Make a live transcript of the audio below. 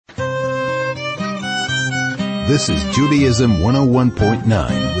This is Judaism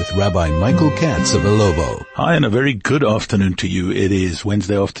 101.9 with Rabbi Michael Katz of Ilovo. Hi, and a very good afternoon to you. It is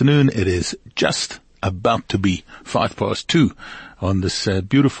Wednesday afternoon. It is just about to be 2:05 on this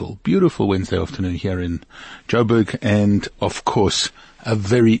beautiful, beautiful Wednesday afternoon here in Joburg, and of course, a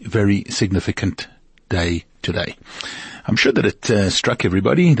very, very significant day today. I'm sure that it struck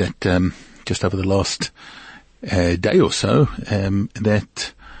everybody that just over the last day or so,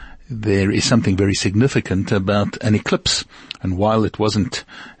 that there is something very significant about an eclipse. And while it wasn't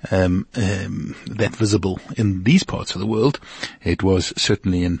that visible in these parts of the world, it was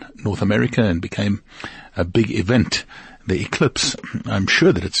certainly in North America and became a big event. The eclipse, I'm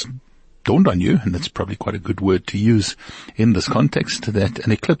sure that it's dawned on you, and that's probably quite a good word to use in this context, that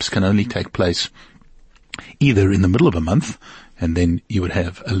an eclipse can only take place either in the middle of a month, and then you would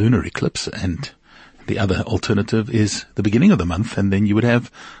have a lunar eclipse, and the other alternative is the beginning of the month, and then you would have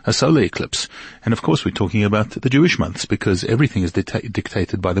a solar eclipse. And of course we're talking about the Jewish months, because everything is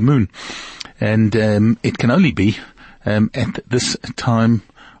dictated by the moon. And it can only be at this time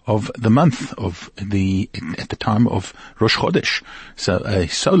of the month, at the time of Rosh Chodesh. So a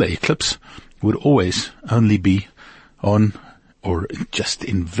solar eclipse would always only be on, or just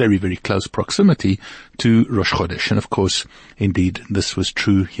in very, very close proximity to Rosh Chodesh. And of course, indeed, this was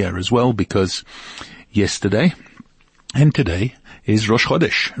true here as well, because yesterday and today is Rosh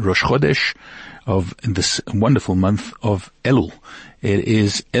Chodesh of this wonderful month of Elul. It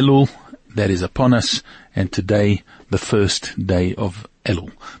is Elul that is upon us, and today, the first day of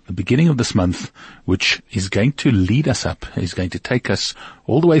Elul, the beginning of this month, which is going to lead us up, is going to take us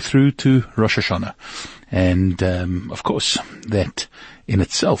all the way through to Rosh Hashanah. And, of course, that in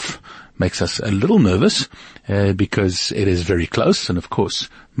itself makes us a little nervous, because it is very close. And of course,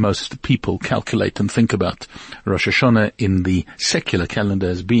 most people calculate and think about Rosh Hashanah in the secular calendar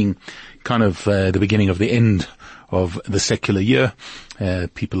as being kind of the beginning of the end of the secular year.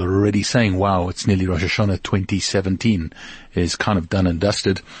 People are already saying, wow, it's nearly Rosh Hashanah 2017 is kind of done and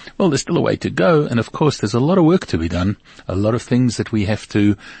dusted. Well, there's still a way to go. And of course, there's a lot of work to be done, a lot of things that we have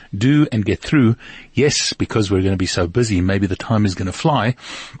to do and get through. Yes, because we're going to be so busy, maybe the time is going to fly.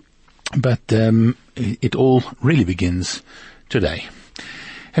 But it all really begins today.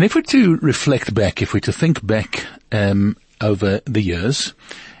 And if we're to reflect back, if we're to think back over the years,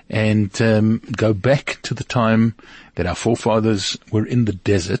 and go back to the time that our forefathers were in the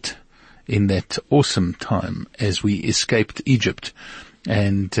desert, in that awesome time as we escaped Egypt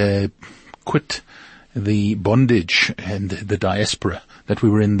and quit the bondage and the diaspora that we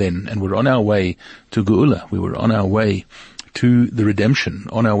were in then, and we're on our way to Geula, we were on our way to the redemption,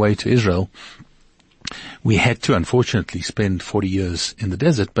 on our way to Israel. We had to, unfortunately, spend 40 years in the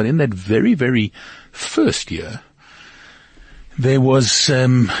desert, but in that very, very first year, there was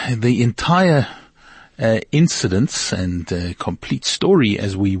the entire incidents and complete story,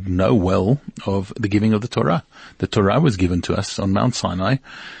 as we know well, of the giving of the Torah. The Torah was given to us on Mount Sinai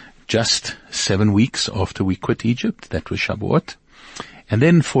just 7 weeks after we quit Egypt. That was Shavuot. And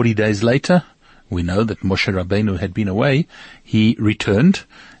then 40 days later, we know that Moshe Rabbeinu had been away. He returned,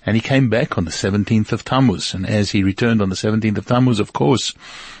 and he came back on the 17th of Tammuz. And as he returned on the 17th of Tammuz, of course,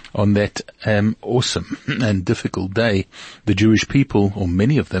 on that awesome and difficult day, the Jewish people, or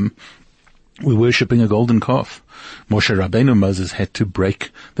many of them, were worshipping a golden calf. Moshe Rabbeinu, Moses, had to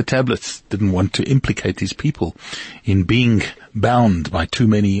break the tablets, didn't want to implicate his people in being bound by too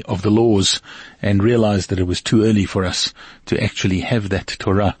many of the laws, and realized that it was too early for us to actually have that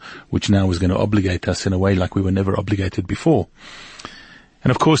Torah, which now was going to obligate us in a way like we were never obligated before.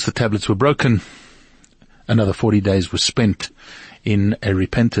 And of course, the tablets were broken. Another 40 days was spent in a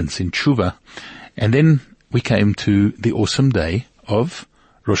repentance, in tshuva. And then we came to the awesome day of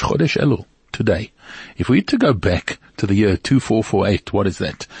Rosh Chodesh Elul, today. If we were to go back to the year 2448, what is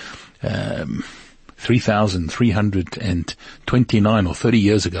that? 3,329 or 30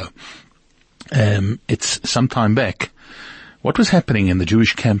 years ago. It's some time back. What was happening in the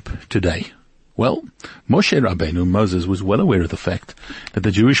Jewish camp today? Well, Moshe Rabbeinu, Moses, was well aware of the fact that the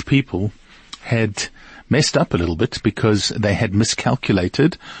Jewish people had messed up a little bit because they had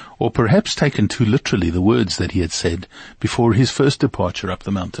miscalculated, or perhaps taken too literally, the words that he had said before his first departure up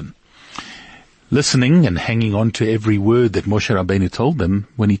the mountain. Listening and hanging on to every word that Moshe Rabbeinu told them,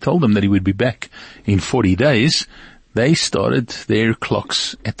 when he told them that he would be back in 40 days, they started their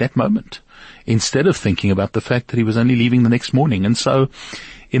clocks at that moment, instead of thinking about the fact that he was only leaving the next morning. And so,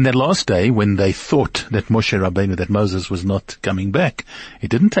 in that last day, when they thought that Moshe Rabbeinu, that Moses was not coming back, it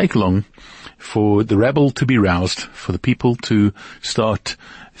didn't take long for the rabble to be roused, for the people to start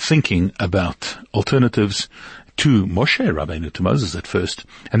thinking about alternatives, to Moshe Rabbeinu, to Moses at first,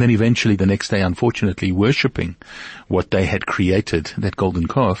 and then eventually the next day, unfortunately, worshipping what they had created, that golden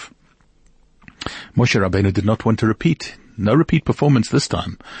calf, Moshe Rabbeinu did not want to repeat. No repeat performance this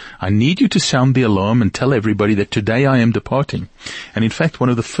time. I need you to sound the alarm and tell everybody that today I am departing. And in fact, one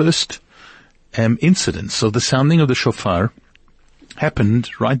of the first incidents of the sounding of the shofar happened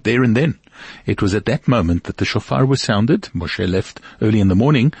right there and then. It was at that moment that the shofar was sounded. Moshe left early in the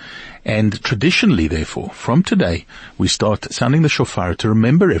morning, and traditionally, therefore, from today, we start sounding the shofar to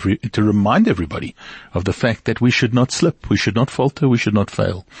remind everybody of the fact that we should not slip, we should not falter, we should not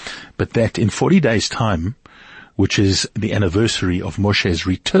fail, but that in 40 days' time, which is the anniversary of Moshe's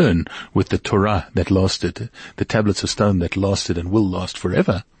return with the Torah that lasted, the tablets of stone that lasted and will last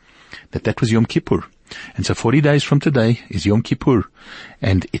forever, that was Yom Kippur. And so 40 days from today is Yom Kippur.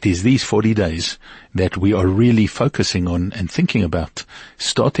 And it is these 40 days that we are really focusing on and thinking about,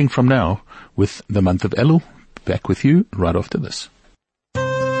 starting from now with the month of Elul. Back with you right after this.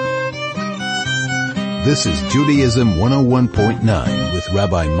 This is Judaism 101.9 with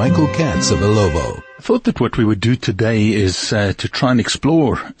Rabbi Michael Katz of Ilovo. I thought that what we would do today is to try and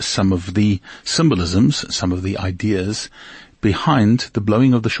explore some of the symbolisms, some of the ideas behind the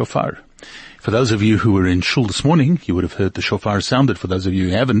blowing of the shofar. For those of you who were in shul this morning, you would have heard the shofar sounded. For those of you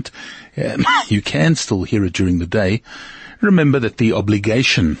who haven't, you can still hear it during the day. Remember that the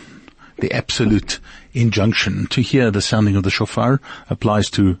obligation, the absolute injunction to hear the sounding of the shofar applies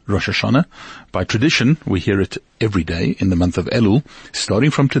to Rosh Hashanah. By tradition, we hear it every day in the month of Elul,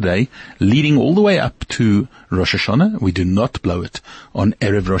 starting from today, leading all the way up to Rosh Hashanah. We do not blow it on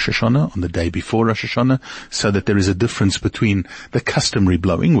Erev Rosh Hashanah, on the day before Rosh Hashanah, so that there is a difference between the customary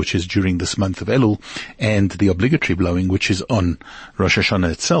blowing, which is during this month of Elul, and the obligatory blowing, which is on Rosh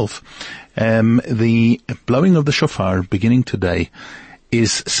Hashanah itself. The blowing of the shofar beginning today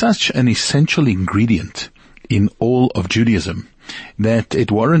is such an essential ingredient in all of Judaism that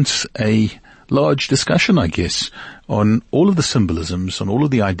it warrants a large discussion, I guess, on all of the symbolisms, on all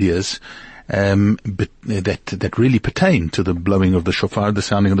of the ideas that really pertain to the blowing of the shofar, the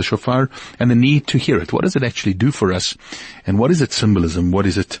sounding of the shofar, and the need to hear it. What does it actually do for us? And what is its symbolism? What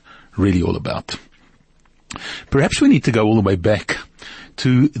is it really all about? Perhaps we need to go all the way back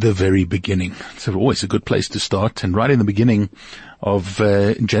to the very beginning. It's always a good place to start. And right in the beginning of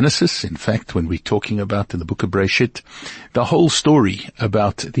Genesis, in fact, when we're talking about in the book of Bereshit, the whole story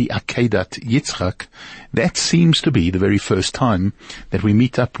about the Akedat Yitzchak, that seems to be the very first time that we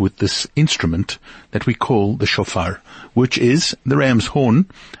meet up with this instrument that we call the shofar, which is the ram's horn,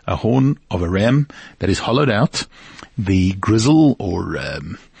 a horn of a ram that is hollowed out. The grizzle or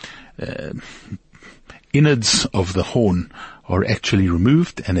innards of the horn are actually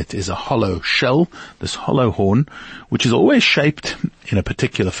removed, and it is a hollow shell, this hollow horn, which is always shaped in a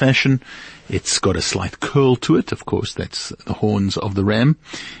particular fashion. It's got a slight curl to it. Of course, that's the horns of the ram.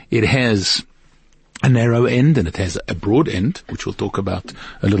 It has a narrow end and it has a broad end, which we'll talk about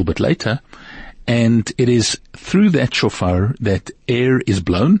a little bit later. And it is through that shofar that air is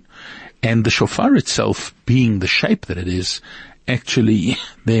blown, and the shofar itself, being the shape that it is, actually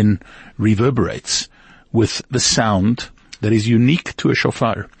then reverberates with the sound that is unique to a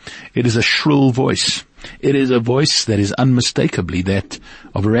shofar. It is a shrill voice. It is a voice that is unmistakably that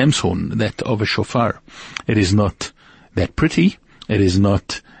of a ram's horn, that of a shofar. It is not that pretty. It is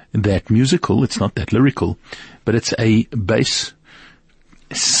not that musical. It's not that lyrical, but it's a bass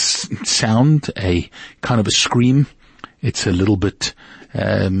sound, a kind of a scream. It's a little bit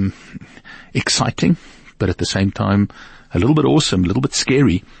exciting, but at the same time a little bit awesome, a little bit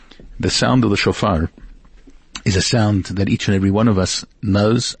scary. The sound of the shofar is a sound that each and every one of us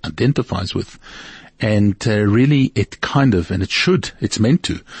knows, identifies with, and really it's meant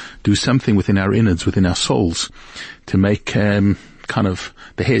to do something within our innards, within our souls, to make kind of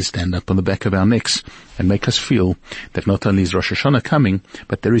the hairs stand up on the back of our necks and make us feel that not only is Rosh Hashanah coming,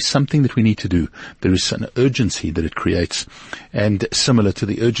 but there is something that we need to do. There is an urgency that it creates, and similar to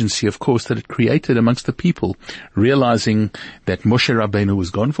the urgency, of course, that it created amongst the people, realizing that Moshe Rabbeinu was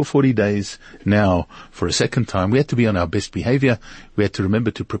gone for 40 days. Now, for a second time, we had to be on our best behavior. We had to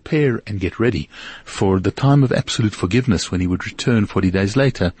remember to prepare and get ready for the time of absolute forgiveness when he would return 40 days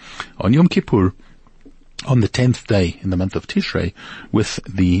later on Yom Kippur, on the 10th day in the month of Tishrei, with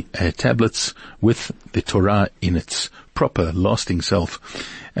the tablets, with the Torah in its proper, lasting self.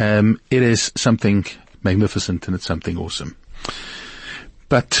 It is something magnificent and it's something awesome.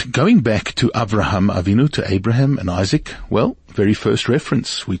 But going back to Avraham Avinu, to Abraham and Isaac, well, very first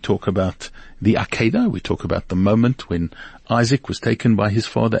reference, we talk about the Akedah, we talk about the moment when Isaac was taken by his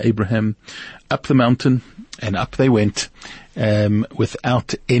father Abraham up the mountain, and up they went,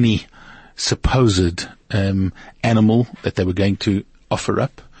 without any supposed animal that they were going to offer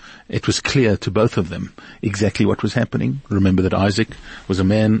up. It was clear to both of them exactly what was happening. Remember that Isaac was a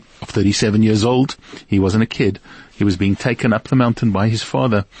man of 37 years old. He wasn't a kid. He was being taken up the mountain by his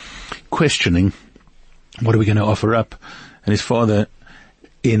father, questioning, what are we going to offer up? And his father,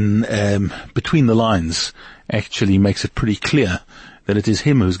 in between the lines, actually makes it pretty clear that it is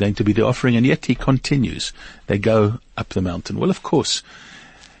him who's going to be the offering, and yet he continues. They go up the mountain. Well, of course,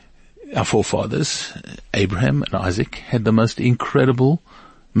 our forefathers, Abraham and Isaac, had the most incredible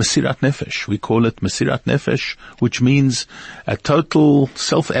Mesirat Nefesh. We call it Mesirat Nefesh, which means a total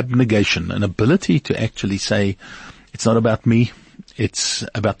self-abnegation, an ability to actually say, it's not about me, it's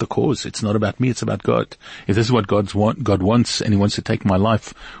about the cause. It's not about me, it's about God. If this is what God wants, and He wants to take my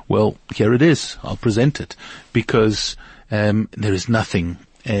life, well, here it is. I'll present it. Because there is nothing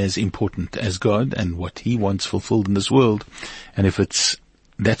as important as God and what He wants fulfilled in this world. And if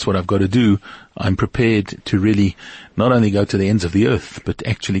that's what I've got to do, I'm prepared to really not only go to the ends of the earth, but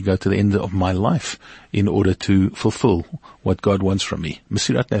actually go to the end of my life in order to fulfill what God wants from me.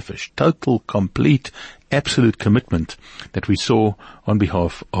 Mesirat Nefesh, total, complete, absolute commitment that we saw on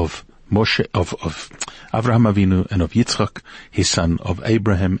behalf of Moshe, of Avraham Avinu and of Yitzchak, his son, of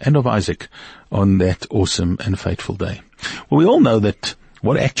Abraham and of Isaac on that awesome and fateful day. Well, we all know that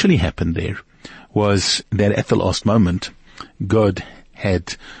what actually happened there was that at the last moment, God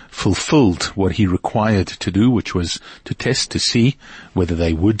had fulfilled what He required to do, which was to test to see whether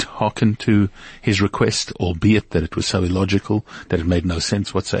they would hearken to His request, albeit that it was so illogical that it made no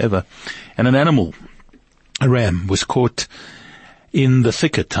sense whatsoever. And an animal, a ram, was caught in the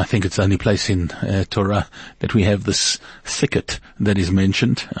thicket. I think it's the only place in Torah that we have this thicket that is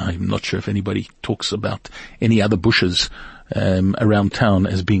mentioned. I'm not sure if anybody talks about any other bushes around town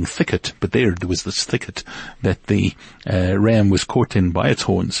as being thicket, but there was this thicket that the ram was caught in by its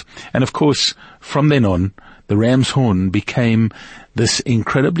horns. And of course, from then on, the ram's horn became this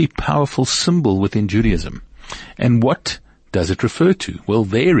incredibly powerful symbol within Judaism. And what does it refer to? Well,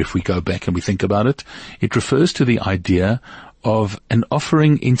 there, if we go back and we think about it, it refers to the idea of an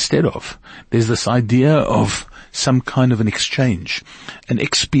offering instead of. There's this idea of some kind of an exchange, an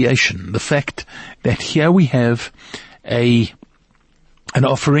expiation. The fact that here we have an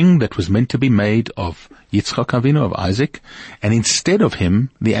offering that was meant to be made of Yitzchak Avinu, of Isaac, and instead of him,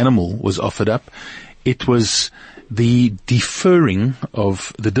 the animal was offered up. It was the deferring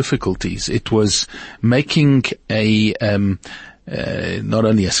of the difficulties. It was making not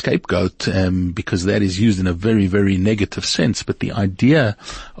only a scapegoat, because that is used in a very, very negative sense, but the idea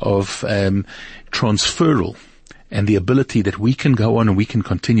of transferal and the ability that we can go on and we can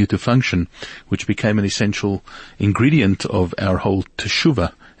continue to function, which became an essential ingredient of our whole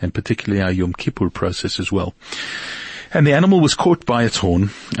teshuvah, and particularly our Yom Kippur process as well. And the animal was caught by its horn,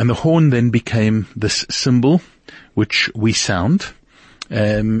 and the horn then became this symbol which we sound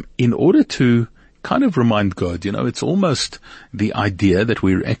in order to kind of remind God. It's almost the idea that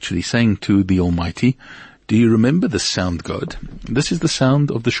we're actually saying to the Almighty, do you remember the sound, God? This is the sound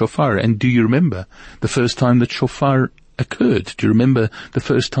of the shofar. And do you remember the first time that shofar occurred? Do you remember the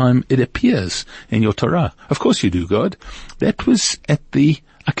first time it appears in your Torah? Of course you do, God. That was at the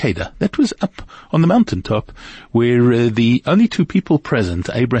Akedah. That was up on the mountaintop where the only two people present,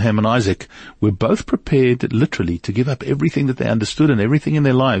 Abraham and Isaac, were both prepared literally to give up everything that they understood and everything in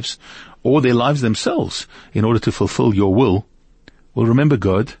their lives, or their lives themselves, in order to fulfill your will. Well, remember,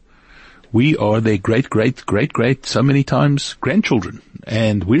 God, we are their great, so many times grandchildren,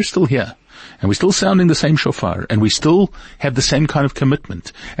 and we're still here, and we're still sounding the same shofar, and we still have the same kind of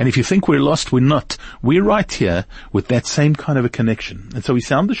commitment. And if you think we're lost, we're not. We're right here with that same kind of a connection. And so we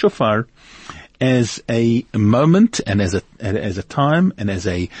sound the shofar as a moment and as a time and as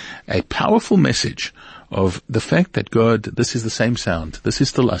a powerful message of the fact that God, this is the same sound. This is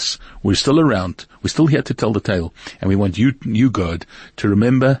still us. We're still around. We're still here to tell the tale. And we want you, God, to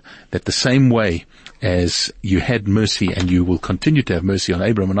remember that the same way as you had mercy and you will continue to have mercy on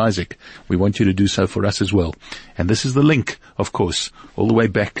Abraham and Isaac, we want you to do so for us as well. And this is the link, of course, all the way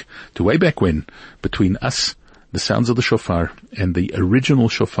back to way back when, between us, the sounds of the shofar, and the original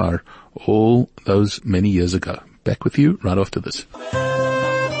shofar all those many years ago. Back with you right after this.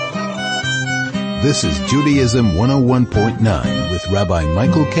 This is Judaism 101.9 with Rabbi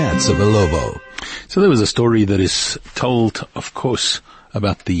Michael Katz of Ilovo. So there was a story that is told, of course,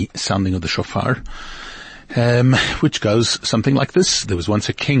 about the sounding of the shofar, which goes something like this. There was once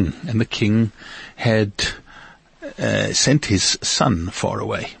a king, and the king had sent his son far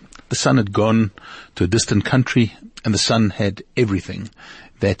away. The son had gone to a distant country, and the son had everything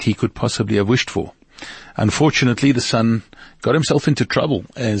that he could possibly have wished for. Unfortunately, the son got himself into trouble,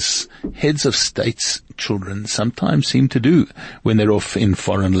 as heads of states' children sometimes seem to do when they're off in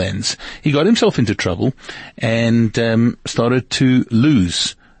foreign lands. He got himself into trouble and started to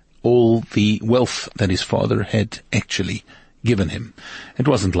lose all the wealth that his father had actually given him. It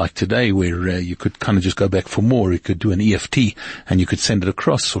wasn't like today where you could kind of just go back for more. You could do an EFT and you could send it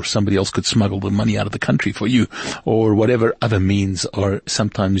across, or somebody else could smuggle the money out of the country for you, or whatever other means are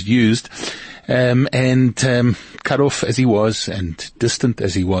sometimes used. Cut off as he was and distant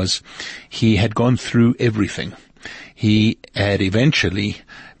as he was, he had gone through everything. He had eventually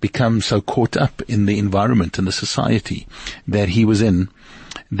become so caught up in the environment and the society that he was in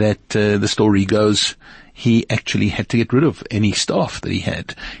that the story goes, he actually had to get rid of any staff that he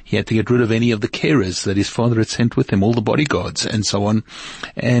had. He had to get rid of any of the carers that his father had sent with him, all the bodyguards and so on.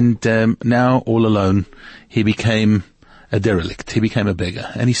 And now, all alone, he became a derelict. He became a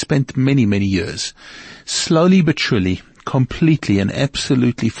beggar. And he spent many, many years, slowly but surely, completely and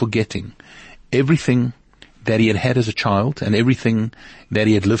absolutely forgetting everything that he had had as a child and everything that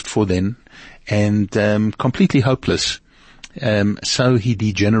he had lived for then, and completely hopeless. So he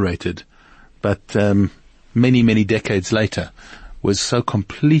degenerated. But many, many decades later, was so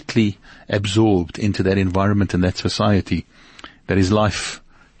completely absorbed into that environment and that society that his life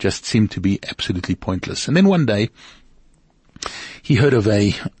just seemed to be absolutely pointless. And then one day, he heard of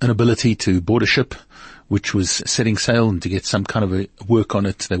an ability to board a ship which was setting sail, and to get some kind of a work on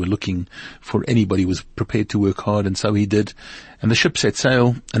it. They were looking for anybody who was prepared to work hard, and so he did. And the ship set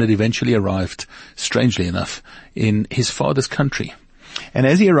sail, and it eventually arrived, strangely enough, in his father's country. And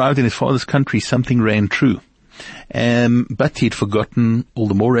as he arrived in his father's country, something ran true. But he'd forgotten all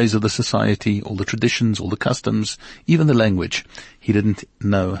the mores of the society, all the traditions, all the customs, even the language. He didn't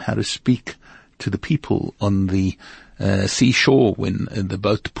know how to speak to the people on the seashore when the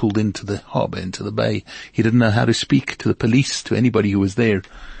boat pulled into the harbour, into the bay. He didn't know how to speak to the police, to anybody who was there.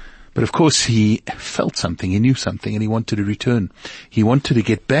 But of course he felt something, he knew something, and he wanted to return. He wanted to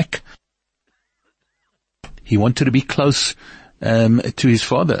get back. He wanted to be close to his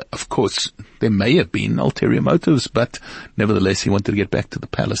father. Of course, there may have been ulterior motives, but nevertheless he wanted to get back to the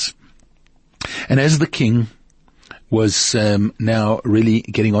palace. And as the king was now really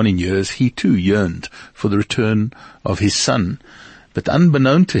getting on in years, he too yearned for the return of his son. But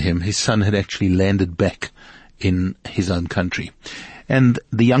unbeknown to him, his son had actually landed back in his own country. And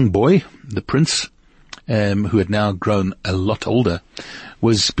the young boy, the prince, who had now grown a lot older,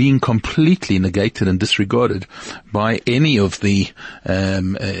 was being completely negated and disregarded by any of the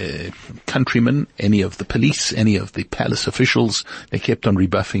countrymen, any of the police, any of the palace officials. They kept on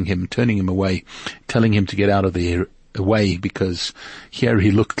rebuffing him, turning him away, telling him to get out of their way, because here he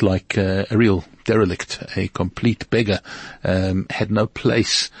looked like a real derelict, a complete beggar, had no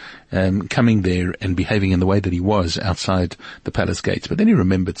place coming there and behaving in the way that he was outside the palace gates. But then he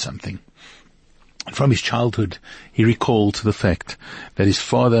remembered something. From his childhood, he recalled the fact that his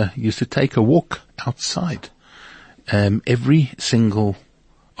father used to take a walk outside every single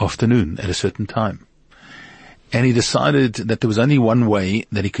afternoon at a certain time. And he decided that there was only one way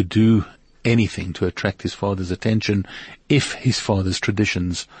that he could do anything to attract his father's attention, if his father's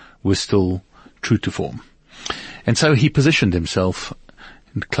traditions were still true to form. And so he positioned himself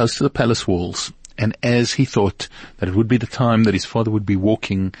close to the palace walls, and as he thought that it would be the time that his father would be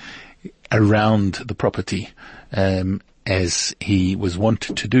walking around the property, as he was wont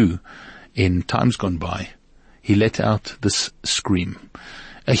to do in times gone by, he let out this scream.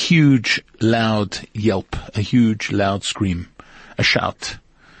 A huge, loud yelp, a huge, loud scream, a shout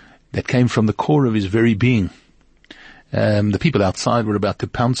that came from the core of his very being. The people outside were about to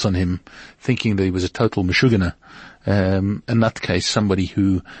pounce on him, thinking that he was a total meshugana, a nutcase, somebody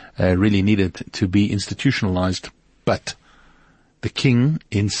who really needed to be institutionalized. But the king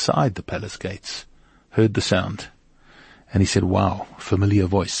inside the palace gates heard the sound, and he said, "Wow, familiar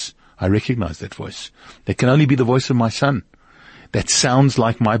voice. I recognize that voice. That can only be the voice of my son. That sounds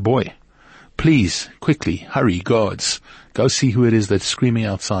like my boy. Please, quickly, hurry, guards. Go see who it is that's screaming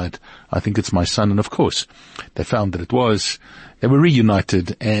outside. I think it's my son." And of course, they found that it was. They were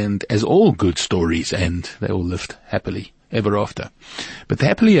reunited, and as all good stories end, they all lived happily ever after. But the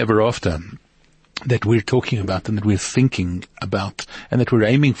happily ever after that we're talking about and that we're thinking about and that we're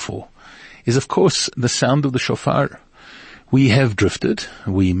aiming for is, of course, the sound of the shofar. We have drifted.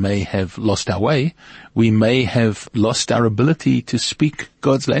 We may have lost our way. We may have lost our ability to speak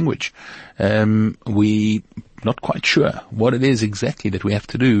God's language. We're not quite sure what it is exactly that we have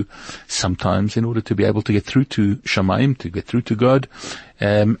to do sometimes in order to be able to get through to Shamayim, to get through to God.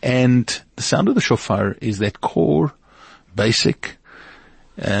 And the sound of the shofar is that core, basic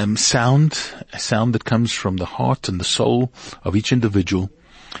sound, a sound that comes from the heart and the soul of each individual.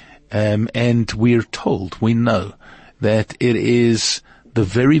 And we're told, we know that it is the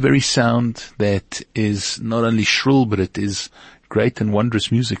very, very sound that is not only shrill, but it is great and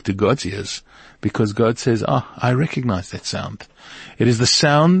wondrous music to God's ears, because God says, I recognize that sound. It is the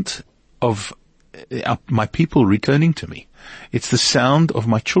sound of my people returning to me. It's the sound of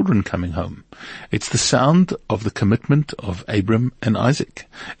my children coming home. It's the sound of the commitment of Abram and Isaac.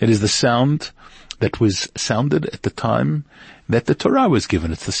 It is the sound that was sounded at the time that the Torah was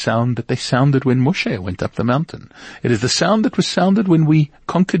given. It's the sound that they sounded when Moshe went up the mountain. It is the sound that was sounded when we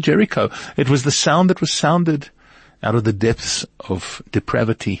conquered Jericho. It was the sound that was sounded out of the depths of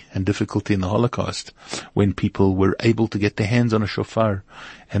depravity and difficulty in the Holocaust, when people were able to get their hands on a shofar,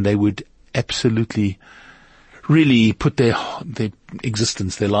 and they would absolutely really put their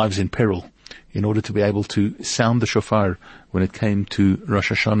existence, their lives in peril in order to be able to sound the shofar when it came to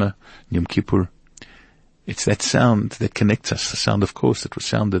Rosh Hashanah, Yom Kippur. It's that sound that connects us, the sound, of course, that was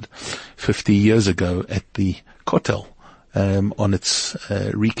sounded 50 years ago at the Kotel, on its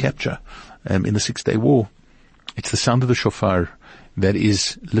recapture in the Six-Day War. It's the sound of the shofar that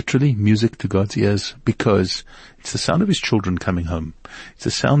is literally music to God's ears, because it's the sound of His children coming home. It's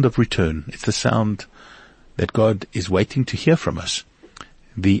the sound of return. It's the sound that God is waiting to hear from us.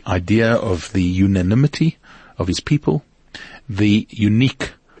 The idea of the unanimity of His people, the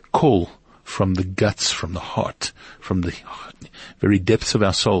unique call from the guts, from the heart, from the very depths of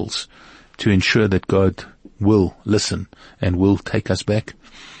our souls, to ensure that God will listen and will take us back.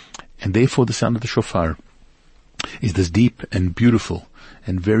 And therefore the sound of the shofar is this deep and beautiful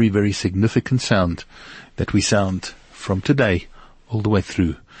and very, very significant sound that we sound from today all the way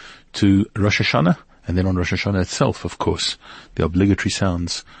through to Rosh Hashanah, and then on Rosh Hashanah itself, of course, the obligatory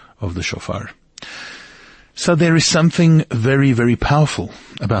sounds of the shofar. So there is something very, very powerful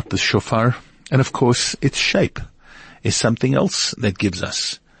about the shofar, and of course its shape is something else that gives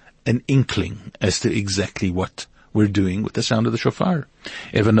us an inkling as to exactly what we're doing with the sound of the shofar.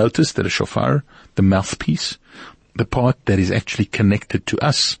 Ever notice that a shofar, the mouthpiece, the part that is actually connected to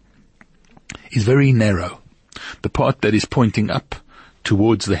us, is very narrow. The part that is pointing up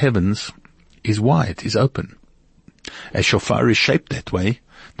towards the heavens is wide, is open. A shofar is shaped that way.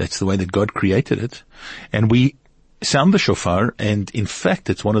 That's the way that God created it. And we sound the shofar, and in fact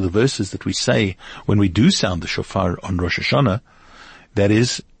it's one of the verses that we say when we do sound the shofar on Rosh Hashanah, that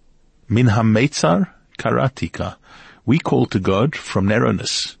is, Min ha-meitzar karatika. We call to God from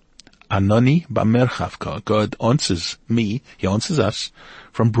narrowness. Anoni b'merchavka. God answers me, He answers us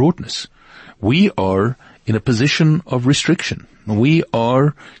from broadness. We are in a position of restriction. We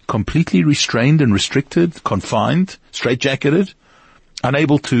are completely restrained and restricted, confined, straitjacketed,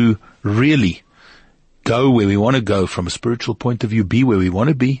 unable to really go where we want to go from a spiritual point of view, be where we want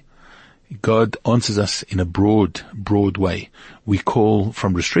to be. God answers us in a broad way. We call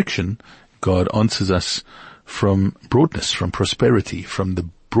from restriction. God answers us from broadness, from prosperity, from the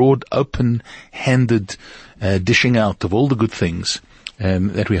broad, open-handed dishing out of all the good things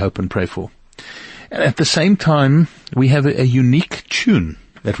that we hope and pray for. And at the same time, we have a unique tune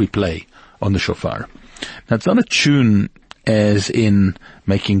that we play on the shofar. Now, it's not a tune as in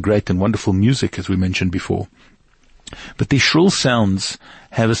making great and wonderful music, as we mentioned before, but these shrill sounds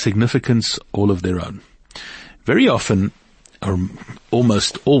have a significance all of their own. Very often, or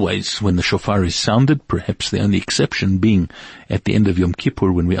almost always, when the shofar is sounded, perhaps the only exception being at the end of Yom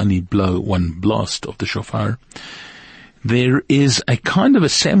Kippur, when we only blow one blast of the shofar, there is a kind of a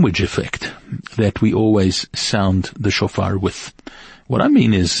sandwich effect that we always sound the shofar with. What I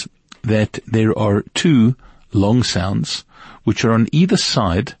mean is that there are two long sounds which are on either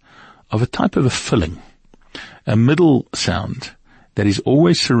side of a type of a filling, a middle sound that is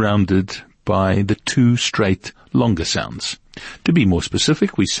always surrounded by the two straight longer sounds. To be more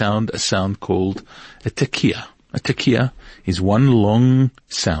specific, we sound a sound called a tekiah. A tekiah is one long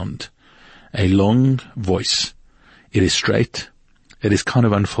sound, a long voice. It is straight. It is kind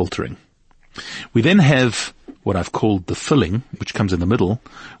of unfaltering. We then have what I've called the filling, which comes in the middle,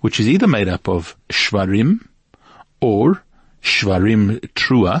 which is either made up of shvarim or shvarim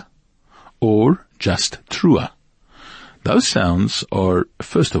trua or just trua. Those sounds are,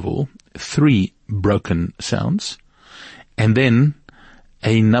 first of all, 3 broken sounds, and then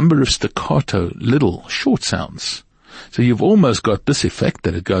a number of staccato little short sounds. So you've almost got this effect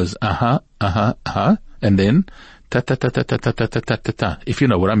that it goes aha, aha, aha, and then ta-ta-ta-ta-ta-ta-ta-ta-ta, if you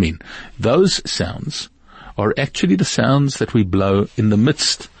know what I mean. Those sounds are actually the sounds that we blow in the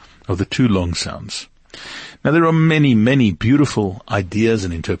midst of the 2 long sounds. Now, there are many, many beautiful ideas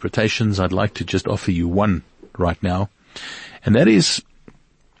and interpretations. I'd like to just offer you one right now, and that is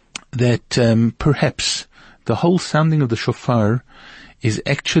that perhaps the whole sounding of the shofar is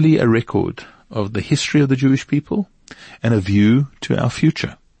actually a record of the history of the Jewish people and a view to our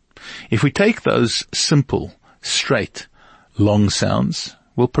future. If we take those simple, straight, long sounds,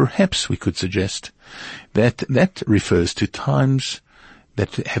 well, perhaps we could suggest that that refers to times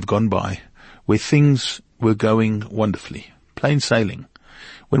that have gone by where things were going wonderfully, plain sailing,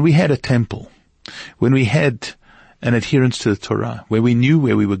 when we had a temple, when we had an adherence to the Torah, where we knew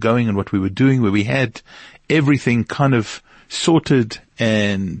where we were going and what we were doing, where we had everything kind of sorted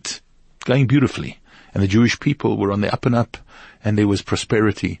and going beautifully, and the Jewish people were on the up and up, and there was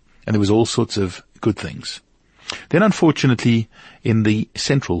prosperity, and there was all sorts of good things. Then unfortunately, in the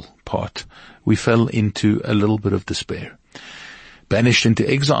central part, we fell into a little bit of despair. Banished into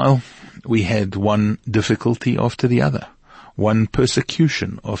exile, we had one difficulty after the other, one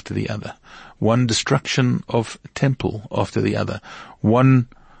persecution after the other, one destruction of temple after the other, one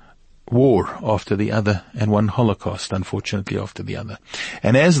war after the other, and one Holocaust, unfortunately, after the other.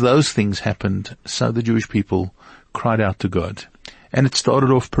 And as those things happened, so the Jewish people cried out to God. And it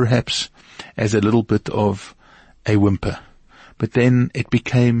started off perhaps as a little bit of a whimper, but then it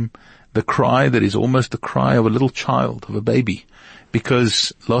became the cry that is almost the cry of a little child, of a baby,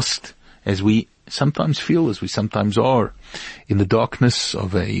 because lost as we sometimes feel, as we sometimes are, in the darkness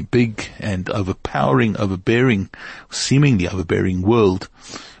of a big and overpowering, overbearing, seemingly overbearing world,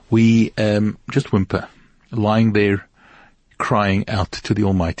 we just whimper, lying there, crying out to the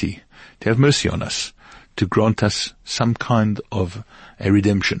Almighty to have mercy on us, to grant us some kind of a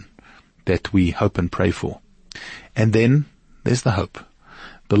redemption that we hope and pray for. And then there's the hope.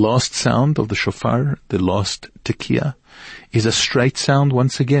 The last sound of the shofar, the last tekiah, is a straight sound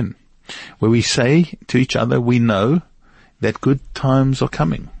once again, where we say to each other, we know that good times are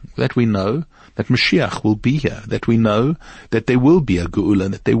coming, that we know that Mashiach will be here, that we know that there will be a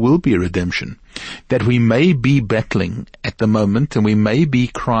geula, that there will be a redemption, that we may be battling at the moment, and we may be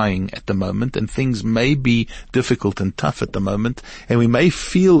crying at the moment, and things may be difficult and tough at the moment, and we may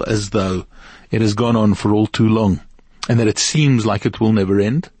feel as though it has gone on for all too long, and that it seems like it will never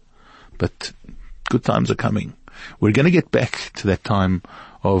end, but good times are coming. We're going to get back to that time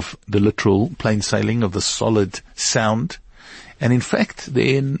of the literal plain sailing, of the solid sound. And in fact,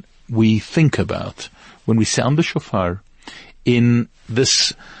 then we think about, when we sound the shofar, in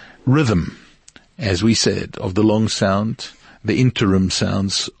this rhythm, as we said, of the long sound, the interim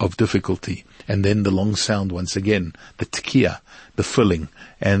sounds of difficulty, and then the long sound once again, the tekiah, the filling,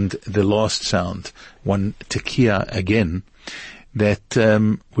 and the last sound, one tekiah again, that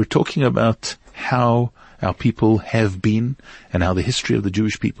we're talking about how our people have been, and how the history of the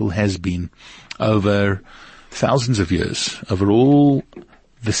Jewish people has been over thousands of years, over all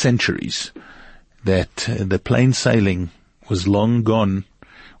the centuries, that the plain sailing was long gone.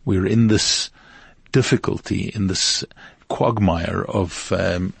 We're in this difficulty, in this quagmire of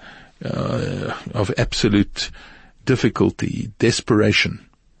absolute difficulty, desperation,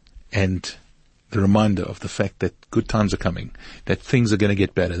 and the reminder of the fact that good times are coming, that things are going to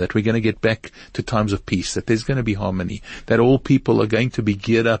get better, that we're going to get back to times of peace, that there's going to be harmony, that all people are going to be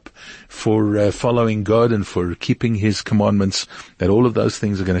geared up for following God and for keeping His commandments, that all of those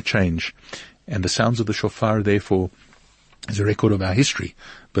things are going to change. And the sounds of the shofar, therefore, is a record of our history,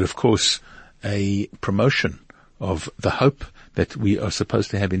 but of course a promotion of the hope that we are supposed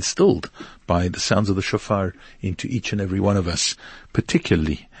to have instilled by the sounds of the shofar into each and every one of us,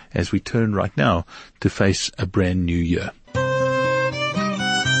 particularly as we turn right now to face a brand new year.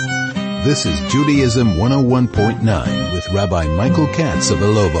 This is Judaism 101.9 with Rabbi Michael Katz of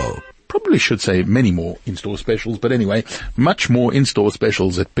Alobo. Probably should say many more in-store specials, but anyway, much more in-store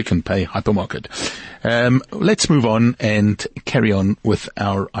specials at Pick and Pay Hypermarket. Let's move on and carry on with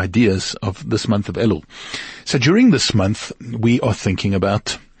our ideas of this month of Elul. So during this month, we are thinking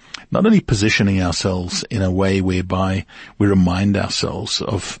about not only positioning ourselves in a way whereby we remind ourselves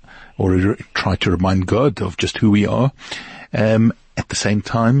of, or try to remind God of just who we are. At the same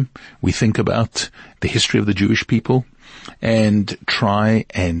time, we think about the history of the Jewish people and try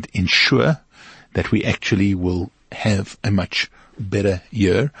and ensure that we actually will have a much better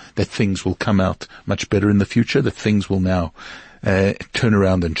year, that things will come out much better in the future, that things will now turn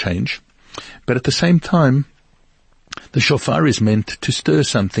around and change. But at the same time, the shofar is meant to stir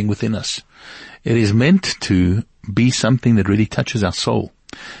something within us. It is meant to be something that really touches our soul.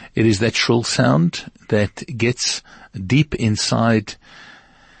 It is that shrill sound that gets deep inside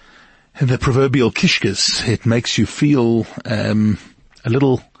the proverbial kishkas. It makes you feel a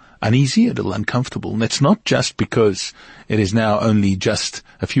little uneasy, a little uncomfortable. And that's not just because it is now only just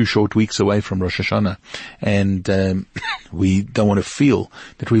a few short weeks away from Rosh Hashanah, and we don't want to feel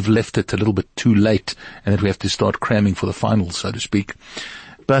that we've left it a little bit too late and that we have to start cramming for the finals, so to speak.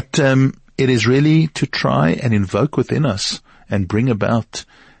 But it is really to try and invoke within us and bring about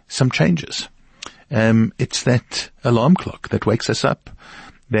some changes. It's that alarm clock that wakes us up,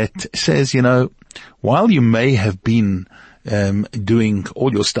 that says, while you may have been doing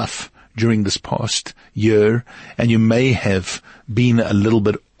all your stuff during this past year, and you may have been a little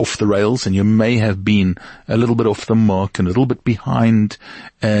bit off the rails, and you may have been a little bit off the mark and a little bit behind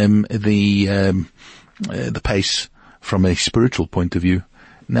the pace from a spiritual point of view,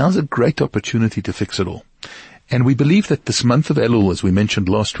 now's a great opportunity to fix it all. And we believe that this month of Elul, as we mentioned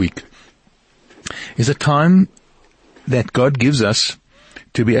last week, is a time that God gives us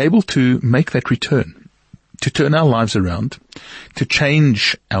to be able to make that return, to turn our lives around, to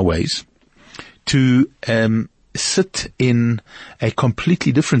change our ways, to sit in a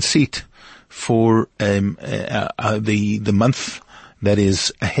completely different seat for the month that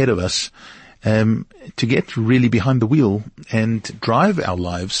is ahead of us, to get really behind the wheel and drive our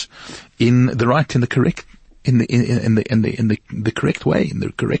lives in the correct way, in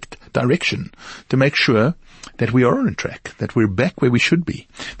the correct direction, to make sure that we are on track, that we're back where we should be,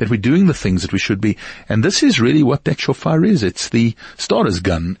 that we're doing the things that we should be. And this is really what that shofar is. It's the starter's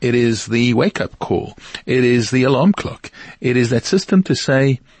gun. It is the wake-up call. It is the alarm clock. It is that system to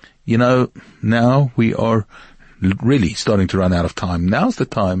say, now we are really starting to run out of time. Now's the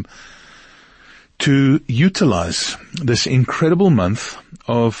time to utilize this incredible month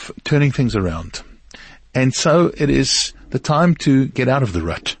of turning things around. And so it is the time to get out of the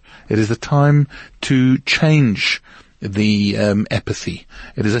rut. It is the time to change the apathy.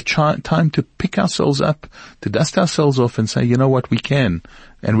 It is a time to pick ourselves up, to dust ourselves off and say, you know what, we can,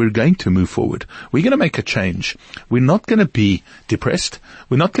 and we're going to move forward. We're going to make a change. We're not going to be depressed.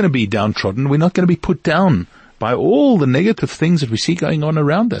 We're not going to be downtrodden. We're not going to be put down by all the negative things that we see going on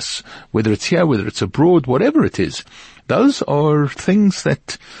around us, whether it's here, whether it's abroad, whatever it is. Those are things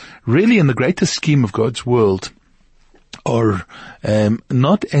that really, in the greater scheme of God's world, are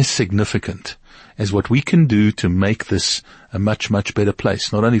not as significant as what we can do to make this a much, much better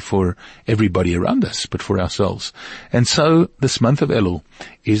place, not only for everybody around us, but for ourselves. And so this month of Elul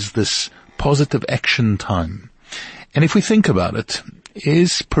is this positive action time. And if we think about it,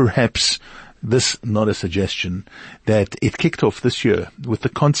 is perhaps this not a suggestion that it kicked off this year with the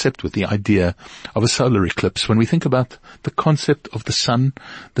concept, with the idea of a solar eclipse? When we think about the concept of the sun,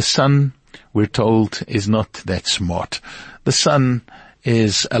 we're told, is not that smart. The sun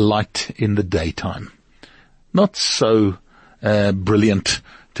is a light in the daytime. Not so brilliant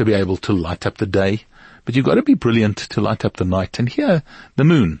to be able to light up the day, but you've got to be brilliant to light up the night. And here, the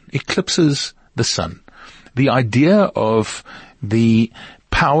moon eclipses the sun. The idea of the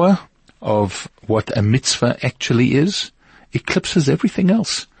power of what a mitzvah actually is eclipses everything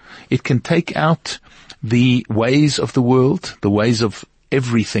else. It can take out the ways of the world, the ways of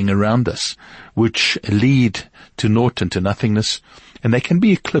everything around us, which lead to naught and to nothingness, and they can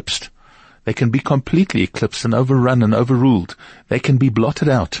be eclipsed. They can be completely eclipsed and overrun and overruled. They can be blotted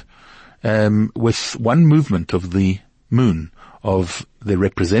out with one movement of the moon, of the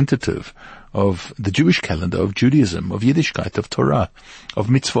representative of the Jewish calendar, of Judaism, of Yiddishkeit, of Torah, of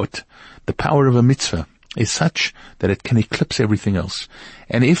mitzvot. The power of a mitzvah is such that it can eclipse everything else.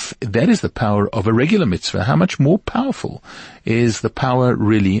 And if that is the power of a regular mitzvah, how much more powerful is the power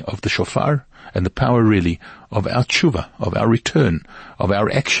really of the shofar, and the power really of our tshuva, of our return, of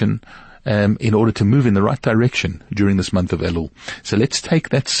our action, in order to move in the right direction during this month of Elul. So let's take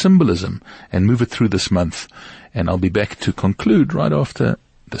that symbolism and move it through this month. And I'll be back to conclude right after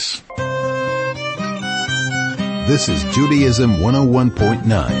this. This is Judaism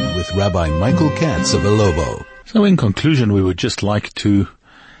 101.9 with Rabbi Michael Katz of Ilovo. So in conclusion, we would just like to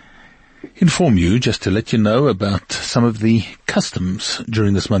inform you, just to let you know about some of the customs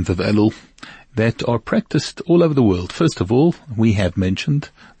during this month of Elul that are practiced all over the world. First of all, we have mentioned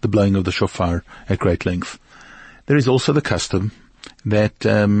the blowing of the shofar at great length. There is also the custom that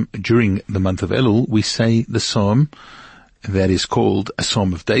during the month of Elul, we say the psalm that is called a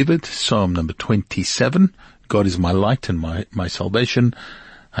Psalm of David, Psalm number 27, God is my light and my salvation.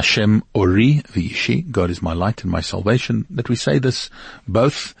 Hashem Ori V'Yishi, God is my light and my salvation. That we say this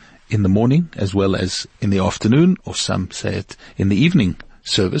both in the morning as well as in the afternoon, or some say it in the evening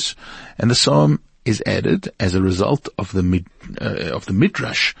service. And the psalm is added as a result of the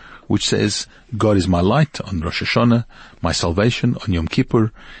Midrash, which says, God is my light on Rosh Hashanah, my salvation on Yom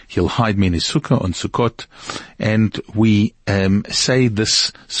Kippur, He'll hide me in His Sukkah on Sukkot, and we say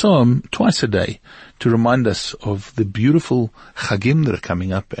this psalm twice a day to remind us of the beautiful Chagim that are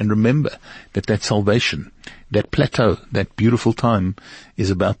coming up, and remember that salvation, that plateau, that beautiful time is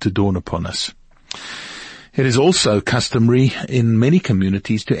about to dawn upon us. It is also customary in many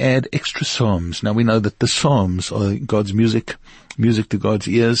communities to add extra psalms. Now we know that the psalms are God's music to God's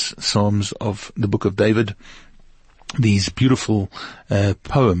ears, psalms of the book of David. These beautiful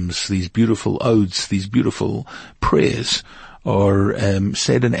poems, these beautiful odes, these beautiful prayers are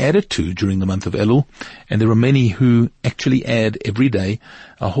said and added to during the month of Elul, and there are many who actually add every day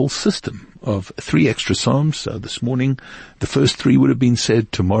a whole system of 3 extra psalms. So this morning, the first 3 would have been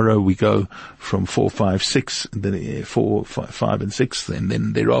said. Tomorrow we go from 4, 5, 6, then 4, 5, and 6, and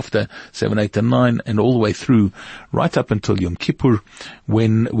then thereafter 7, 8, and 9, and all the way through, right up until Yom Kippur,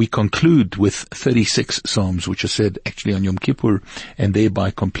 when we conclude with 36 psalms, which are said actually on Yom Kippur, and thereby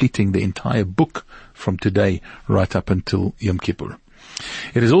completing the entire book from today right up until Yom Kippur.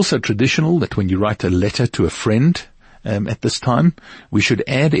 It is also traditional that when you write a letter to a friend at this time, we should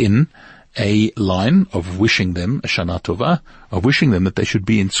add in a line of wishing them a Shana Tova, of wishing them that they should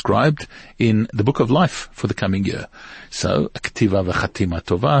be inscribed in the book of life for the coming year. So, a Ktiva v'chatima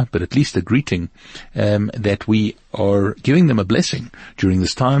Tova, but at least a greeting, that we are giving them a blessing during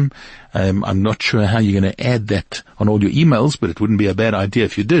this time. I'm not sure how you're going to add that on all your emails, but it wouldn't be a bad idea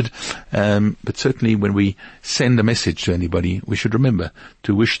if you did. But certainly when we send a message to anybody, we should remember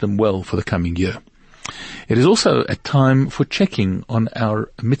to wish them well for the coming year. It is also a time for checking on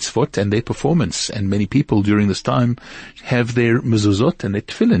our mitzvot and their performance, and many people during this time have their mezuzot and their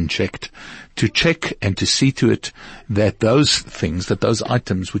tefillin checked, to check and to see to it that those things, that those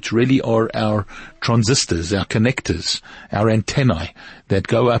items which really are our transistors, our connectors, our antennae that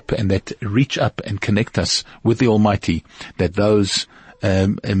go up and that reach up and connect us with the Almighty, that those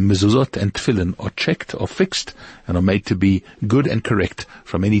mezuzot and tefillin are checked, are fixed, and are made to be good and correct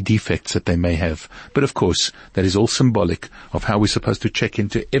from any defects that they may have. But of course, that is all symbolic of how we're supposed to check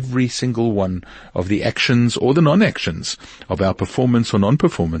into every single one of the actions or the non-actions of our performance or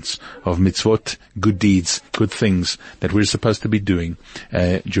non-performance of mitzvot, good deeds, good things that we're supposed to be doing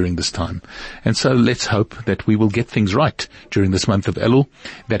during this time. And so let's hope that we will get things right during this month of Elul,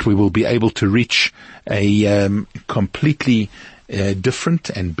 that we will be able to reach a completely different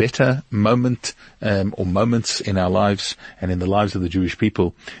and better moment or moments in our lives and in the lives of the Jewish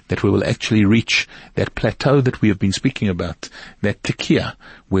people, that we will actually reach that plateau that we have been speaking about, that tekiah,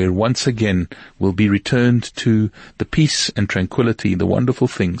 where once again we'll be returned to the peace and tranquility, the wonderful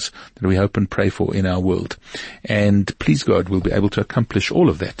things that we hope and pray for in our world. And please God, we'll be able to accomplish all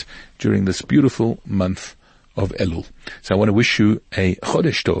of that during this beautiful month of Elul. So I want to wish you a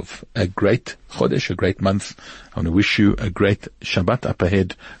Chodesh Tov, a great Chodesh, a great month. I want to wish you a great Shabbat up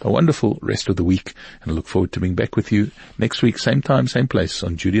ahead, a wonderful rest of the week, and I look forward to being back with you next week, same time, same place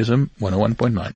on Judaism 101.9.